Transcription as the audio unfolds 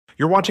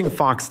You're watching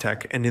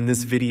Foxtecc, and in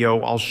this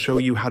video, I'll show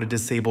you how to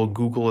disable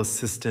Google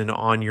Assistant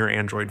on your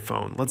Android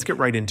phone. Let's get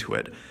right into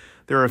it.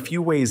 There are a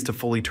few ways to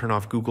fully turn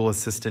off Google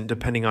Assistant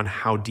depending on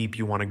how deep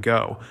you want to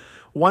go.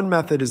 One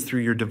method is through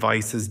your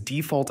device's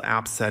default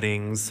app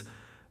settings.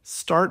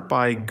 Start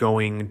by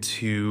going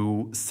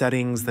to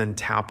Settings, then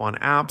tap on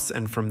Apps,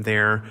 and from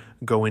there,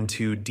 go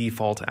into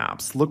Default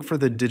Apps. Look for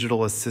the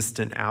Digital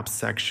Assistant Apps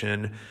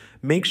section.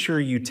 Make sure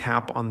you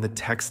tap on the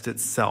text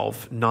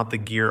itself, not the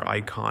gear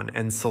icon,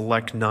 and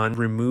select None.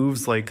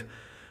 Removes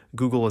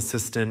Google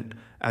Assistant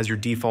as your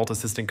default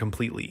assistant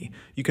completely.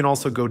 You can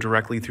also go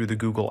directly through the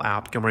Google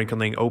app.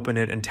 Open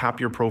it and tap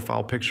your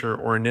profile picture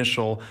or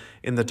initial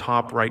in the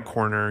top right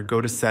corner, go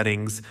to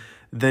Settings,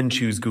 then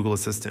choose Google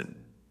Assistant.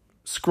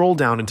 Scroll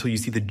down until you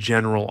see the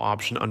General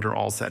option under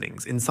All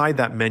Settings. Inside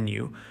that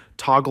menu,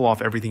 toggle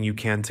off everything you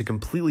can to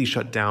completely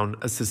shut down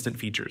Assistant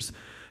features.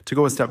 To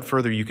go a step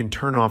further, you can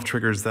turn off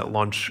triggers that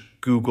launch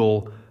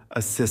Google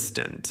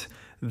Assistant.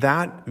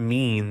 That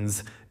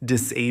means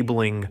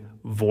disabling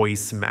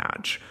voice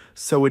match,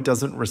 so it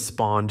doesn't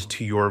respond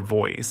to your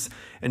voice,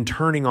 and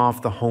turning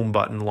off the home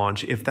button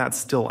launch if that's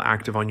still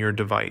active on your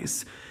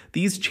device.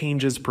 These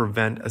changes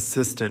prevent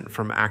Assistant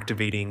from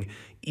activating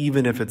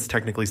even if it's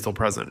technically still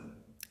present.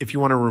 If you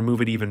want to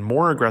remove it even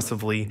more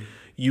aggressively,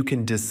 you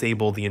can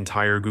disable the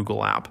entire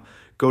Google app.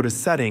 Go to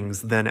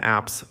Settings, then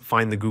Apps,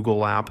 find the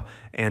Google app,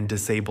 and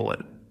disable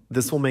it.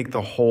 This will make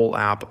the whole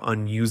app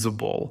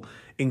unusable,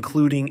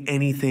 including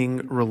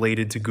anything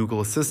related to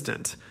Google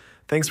Assistant.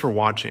 Thanks for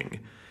watching.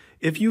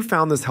 If you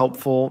found this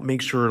helpful,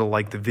 make sure to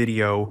like the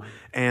video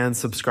and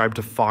subscribe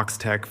to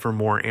Foxtecc for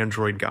more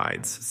Android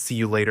guides. See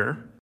you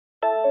later.